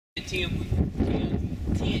Tim,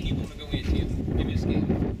 10, you want to go in, Tim? Give me a scale.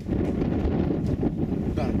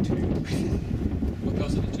 About a 2.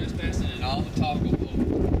 Because of the trespassing and all the talk of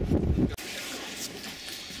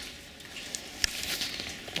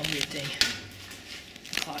One weird thing.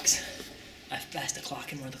 Clocks. I passed the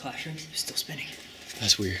clock in one of the classrooms. It was still spinning.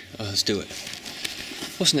 That's weird. Let's do it.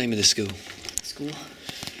 What's the name of this school? School.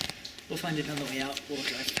 We'll find it on the way out. We'll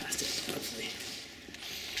drive past it, hopefully.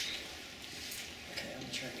 Okay, I'm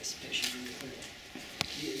gonna try to get some pictures really quick.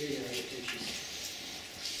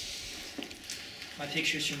 My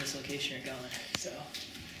pictures from this location are gone, so.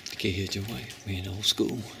 DIHYW. We in old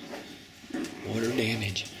school. Water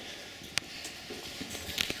damage.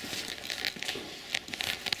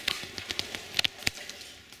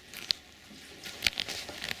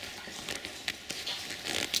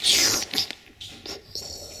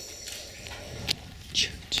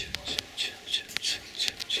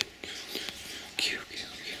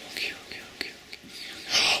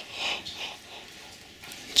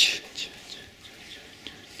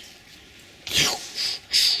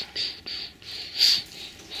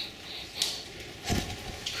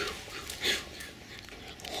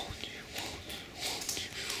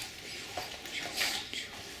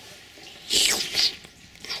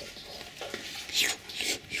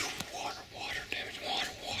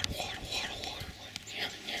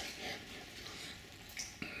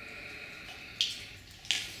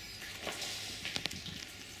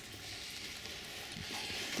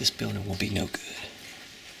 This building will be no good.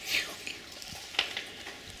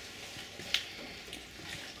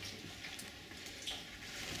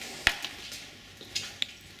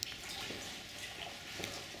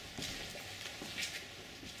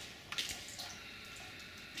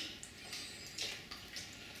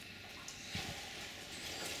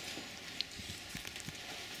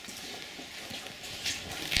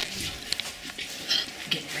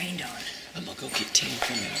 Getting rained on. I'm gonna go get Tim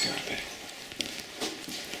from that. I'll be right back.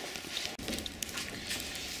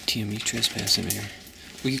 Tim, you trespassing here.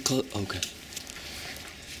 Will you close? Okay.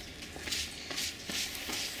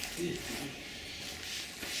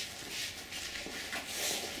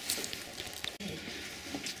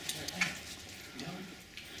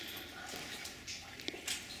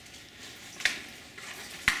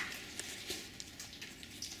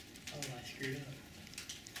 Oh, I screwed up.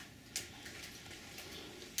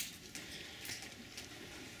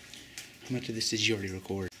 How much of this did you already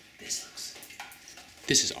record? This looks.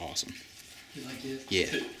 This is awesome. You like it? Yeah.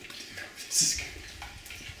 This is good.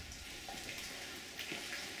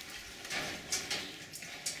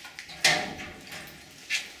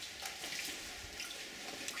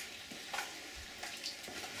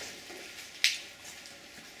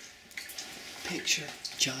 Picture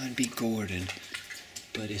John B. Gordon,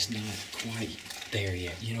 but it's not quite there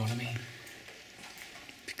yet. You know what I mean?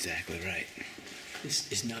 Exactly right.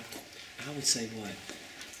 This is not. I would say what?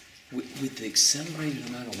 With the accelerated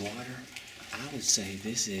amount of water, I would say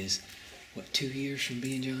this is, what, 2 years from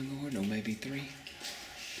being John Gordon, or maybe 3?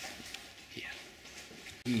 Yeah.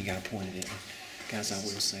 You ain't got to point it at me. Guys, I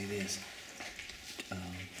will say this.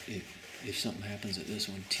 If something happens at this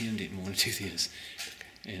one, Tim didn't want to do this.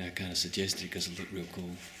 And I kind of suggested it because it looked real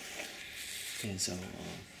cool. And so,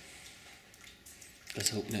 let's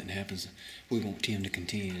hope nothing happens. We want Tim to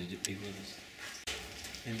continue to be with us.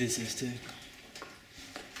 And this is too.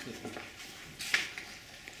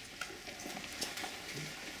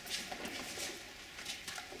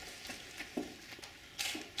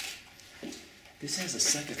 This has a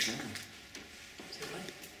second floor. Is it what?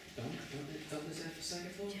 Oh, is that the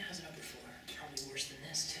second floor? Yeah, it has an upper floor. Probably worse than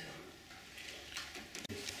this,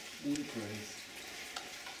 too. Wood praise.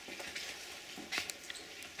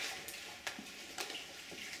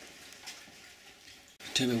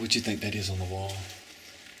 Tell me what you think that is on the wall.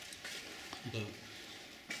 Look.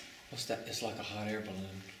 What's that? It's like a hot air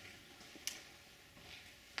balloon.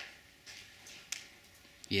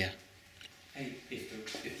 Yeah. Hey,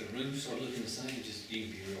 if the rooms start looking the same, just you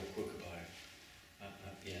can be real quick about it.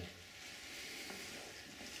 Yeah.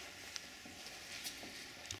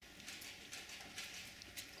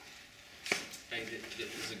 Hey,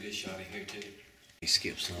 this is a good shot in here too. He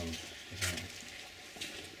skipped some.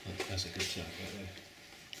 Look, that's a good shot right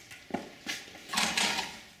there.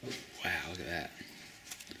 Wow, look at that.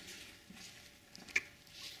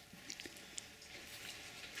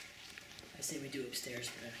 I say we do upstairs,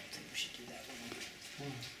 but I don't think we should do that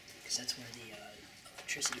one. Because that's where the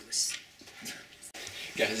electricity was.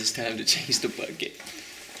 Guys, it's time to change the bucket.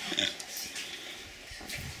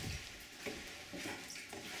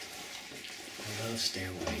 I love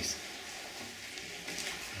stairways.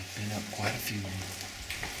 I've been up quite a few.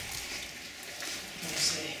 Let me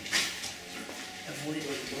see. avoid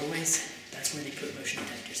like doorways, that's where they put motion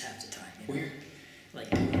detectors half the time. You know? Where? Like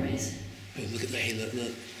doorways. Hey, look at that. Hey,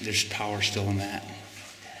 look. There's power still in that.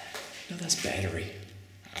 No, that's battery.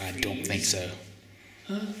 I don't think so.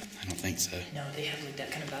 Huh? I don't think so. No, they have like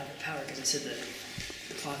that kind of battery power because I said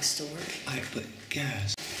the clocks still work. Alright, but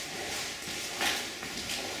guys.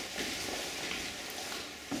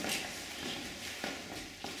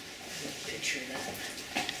 There's a picture of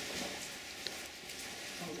that.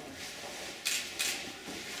 Hold on.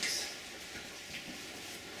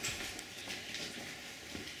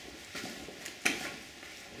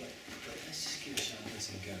 Let's just give a shot at this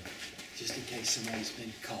and go. Just in case somebody's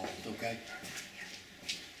been called, okay?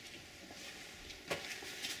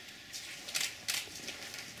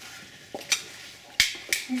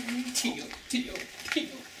 Tio.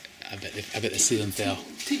 I bet the ceiling fell.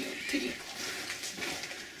 Tio.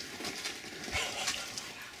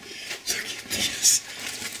 Look at this.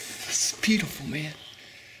 This is beautiful, man.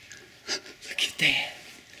 Look at that.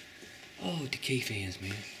 Oh, Decay fans,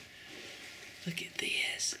 man. Look at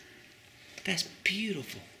this. That's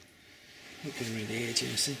beautiful. Look around the edge, you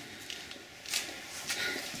see?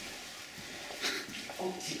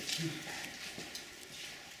 Oh,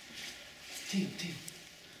 Tio.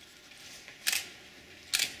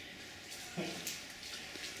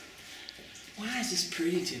 Why is this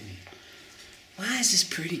pretty to me? Why is this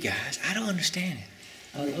pretty, guys? I don't understand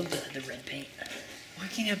it. I love the red paint. Why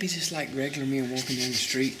can't I be just like regular men walking down the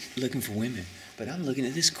street looking for women? But I'm looking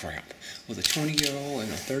at this crap with a 20-year-old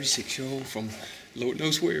and a 36-year-old from Lord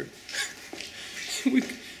knows where. we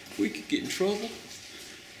could get in trouble.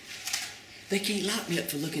 They can't lock me up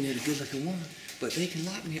for looking at a good-looking woman, but they can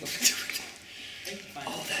lock me up for doing it.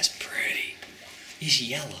 Oh, that's pretty. It's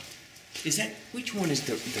yellow. Is that, which one is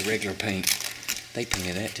the regular paint? They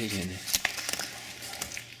painted that too, didn't they?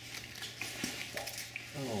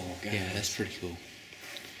 Oh, God. Yeah, that's pretty cool.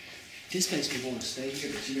 This makes me want to stay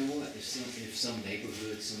here, but you know what? If some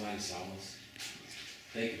neighborhood, somebody saw us,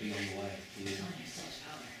 they could be on the way. You know? Oh, it still has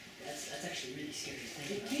power. That's actually really scary to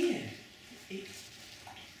think It about. can.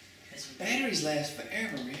 That's what- Batteries last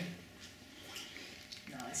forever, man.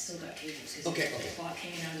 No, it's still got cables. 'Cause Okay, the okay. clock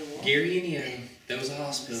hanging out of the wall. Gary, Indiana, that was a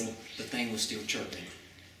hospital. The thing was still chirping.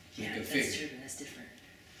 You Yeah, go that's figure. true. That's different.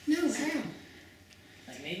 No, how?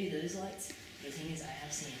 Like maybe those lights. The thing is, I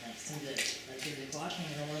have seen like some of the the clock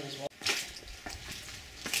hanging on one of those walls.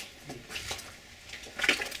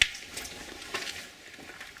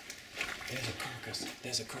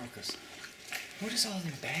 There's a carcass. What is all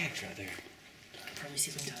them bags right there? Probably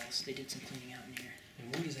ceiling tiles. They did some cleaning out in here.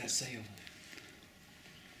 And what does that say over there?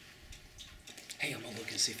 Hey, I'm gonna look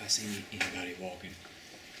and see if I see anybody walking.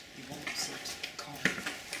 You won't see a car.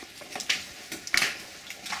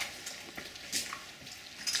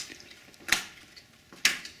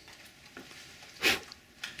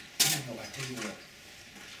 I tell you what.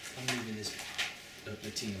 I'm leaving this up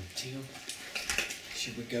to Tim. Tim,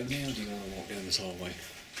 should we go now or do you want to walk down this hallway?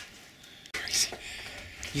 Crazy.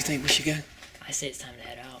 You think we should go? I say it's time to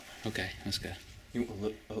head out. Okay, let's go. You want to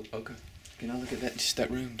look? Oh, okay. Can I look at that, just that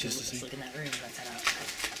room, just to Let's see? look in that room. Let's head out.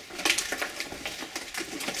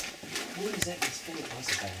 What is that? It's full of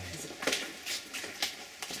plastic bags.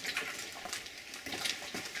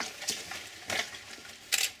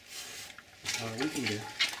 We can do.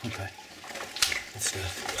 Okay. Let's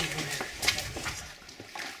go.